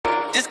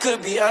this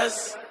could be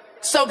us.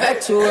 So back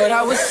to what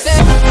I was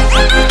saying.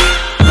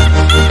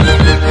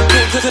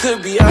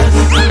 Could be us.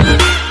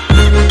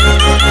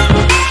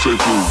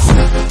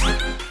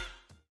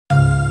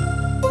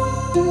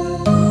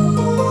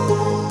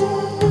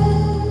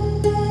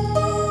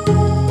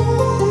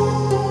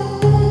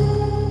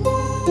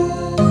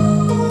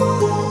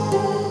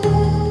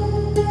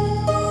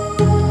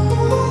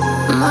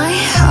 My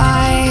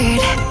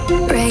heart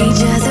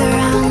rages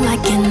around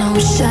like an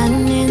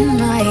ocean in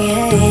my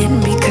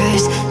head,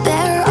 because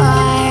there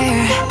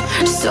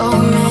are so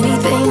many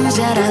things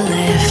that I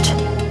left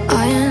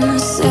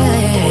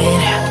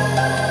unsaid.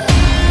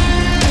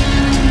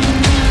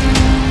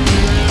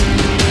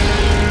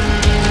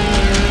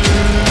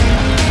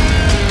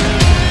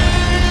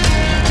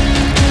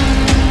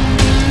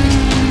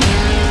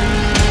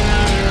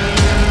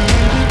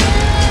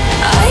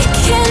 I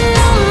can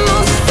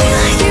almost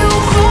feel you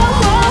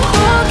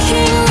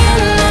walking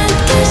in the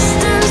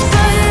distance,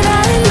 but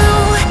I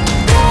know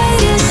that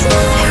is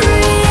not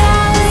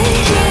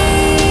reality.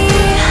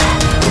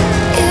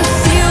 If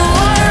you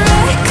are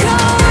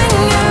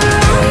echoing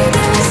around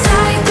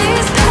inside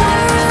these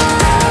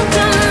parallel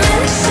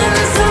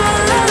dimensions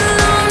all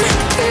alone,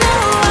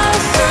 know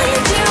I'll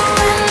find you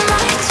in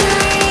my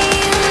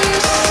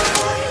dreams.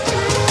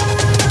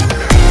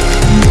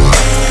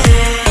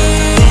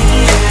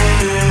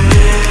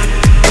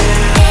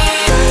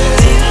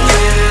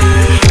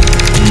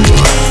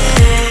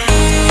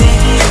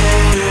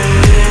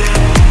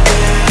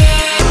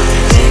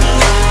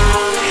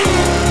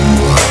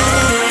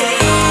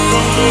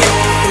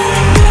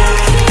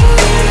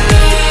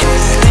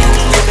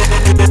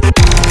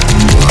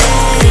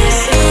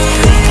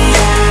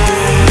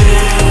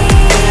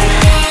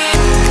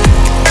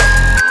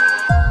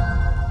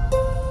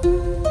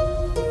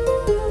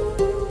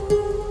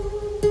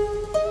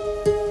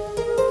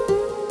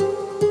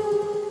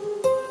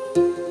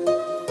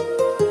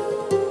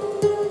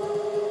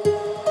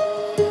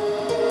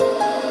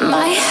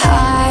 My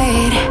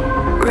heart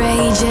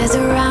rages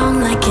around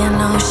like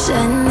an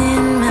ocean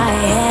in my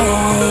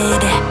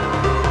head.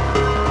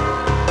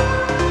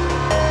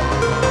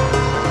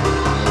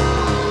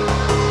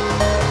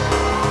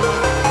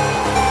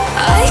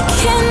 I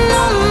can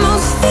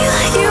almost feel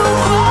you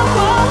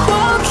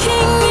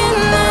walking in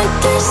the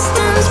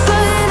distance,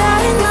 but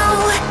I know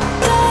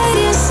that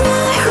is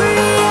not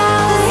reality.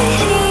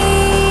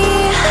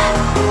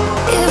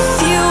 If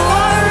you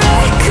are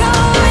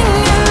echoing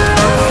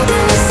around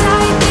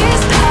inside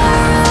these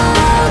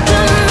parallel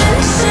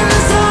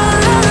dimensions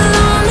all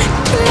alone,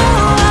 know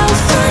I'll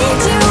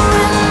find you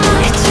in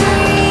my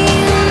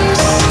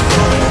dreams.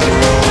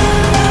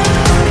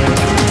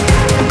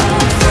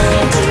 I'll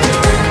find you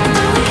in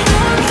my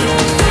walking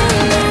in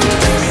the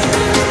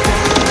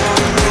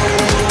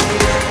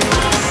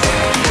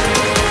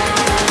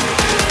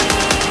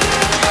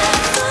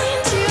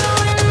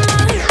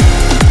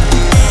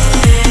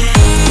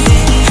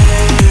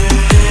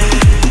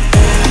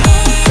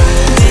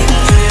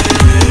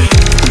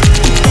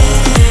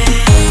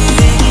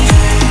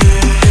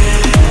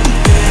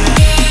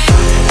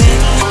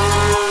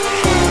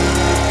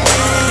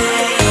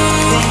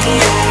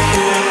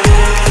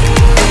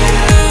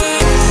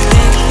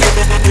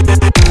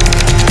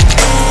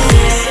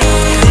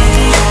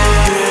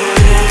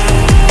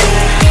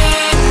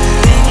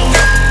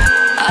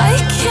I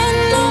can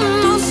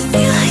almost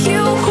feel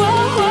you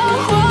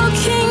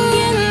walking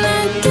in the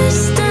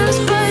distance,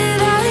 but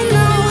I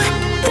know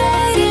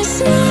that is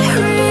not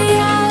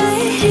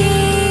reality.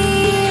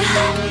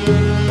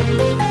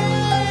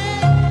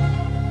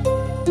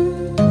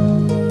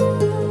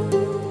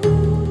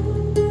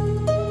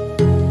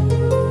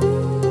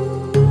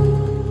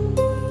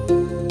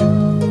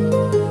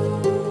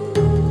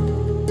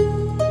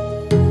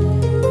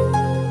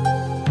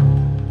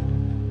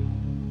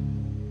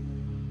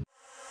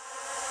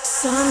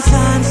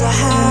 Sometimes I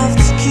have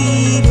to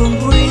keep on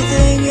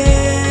breathing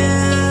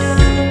in.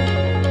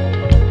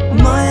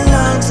 My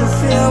lungs are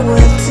filled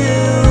with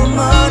too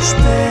much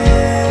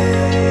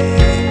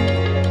pain.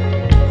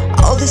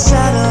 All the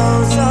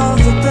shadows of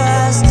the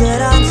past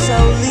that I'm so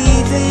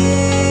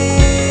leaving,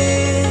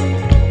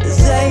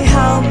 they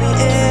held me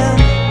in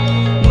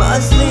my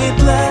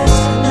sleepless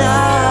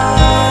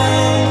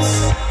nights,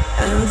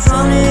 and I'm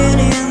drowning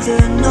in the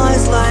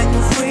noise like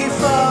a free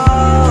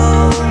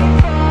fall.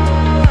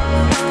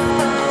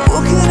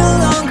 Walking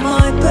along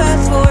my path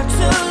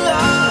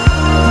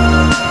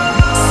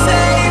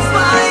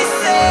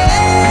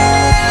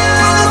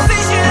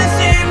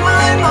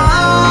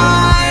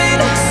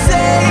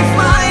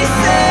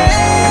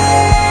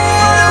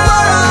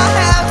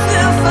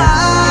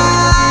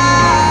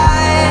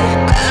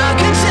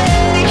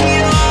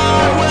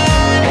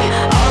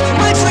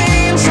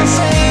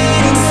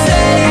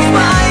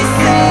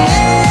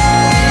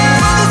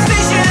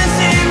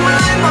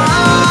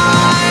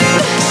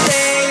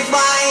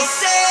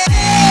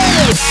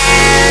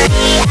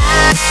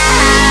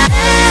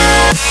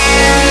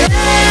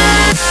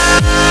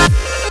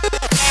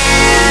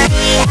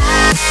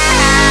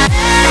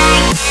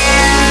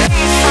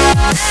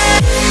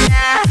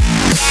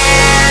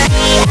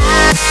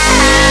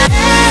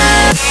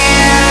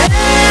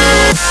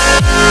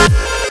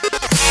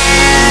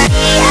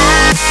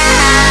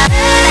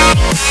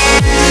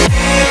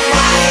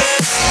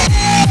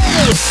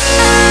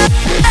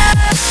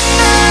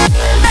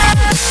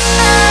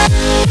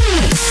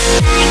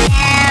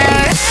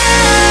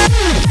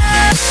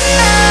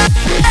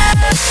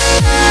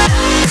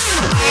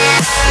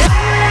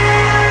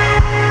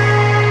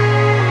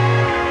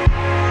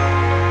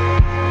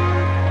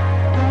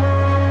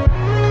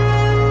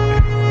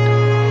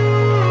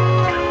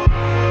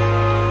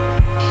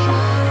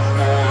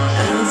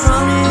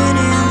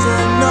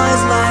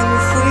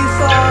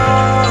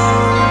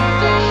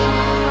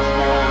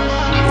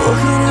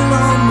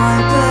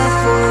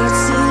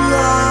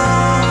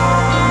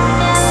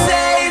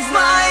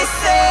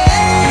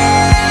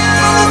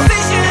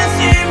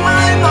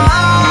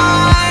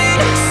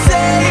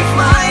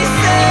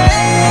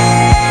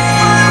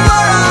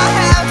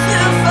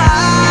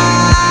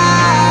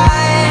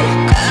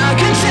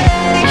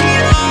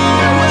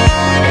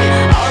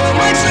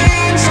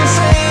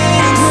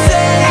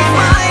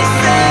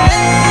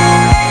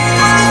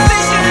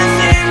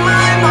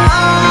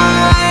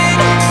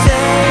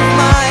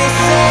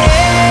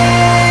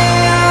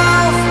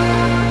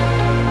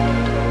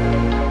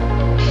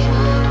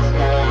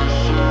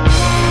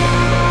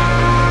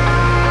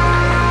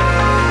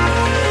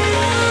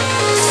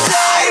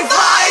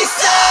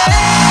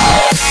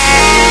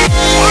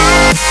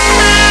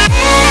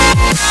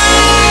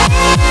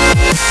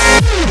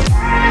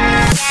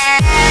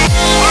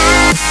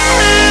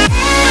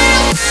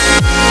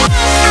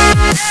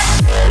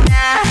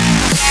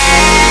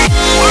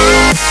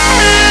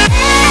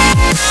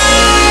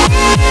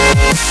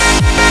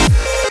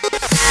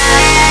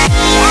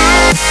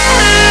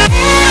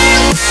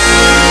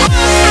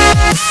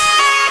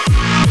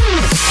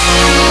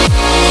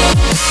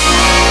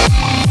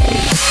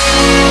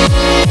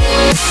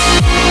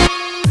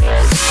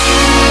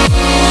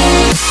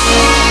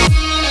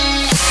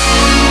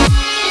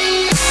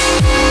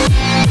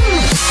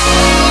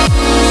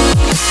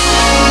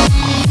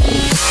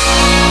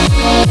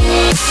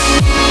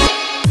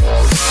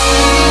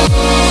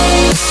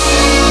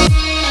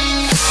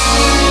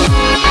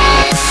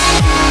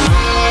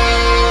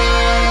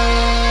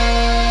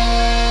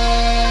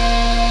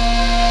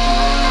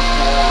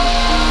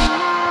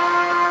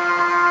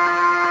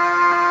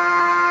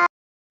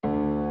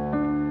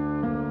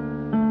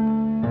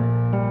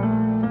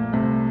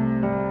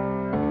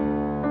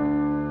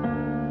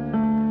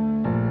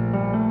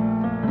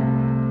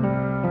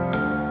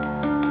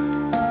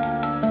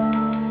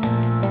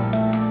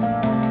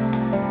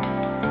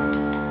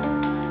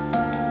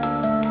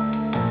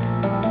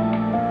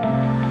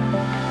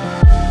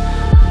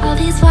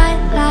these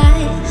white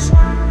lies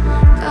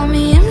got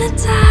me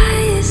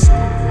hypnotized.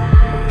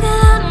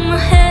 Get out of my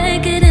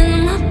head, get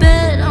into my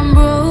bed, I'm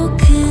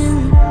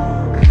broken.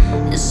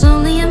 It's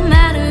only a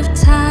matter of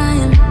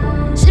time,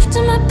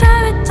 shifting my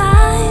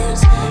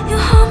paradigms. You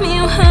hold me,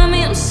 you hurt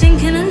me, I'm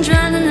sinking and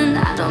drowning, and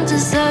I don't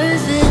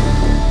deserve it.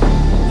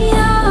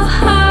 Your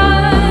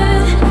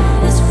heart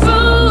is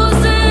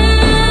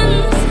frozen,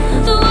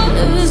 the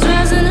water is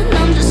rising and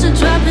I'm just a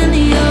drop in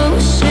the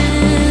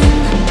ocean.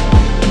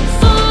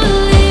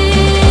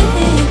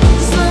 Falling,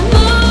 slow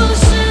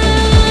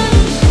motion.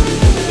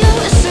 You're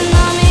wishing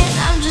on me and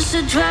I'm just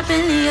a drop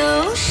in the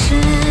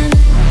ocean.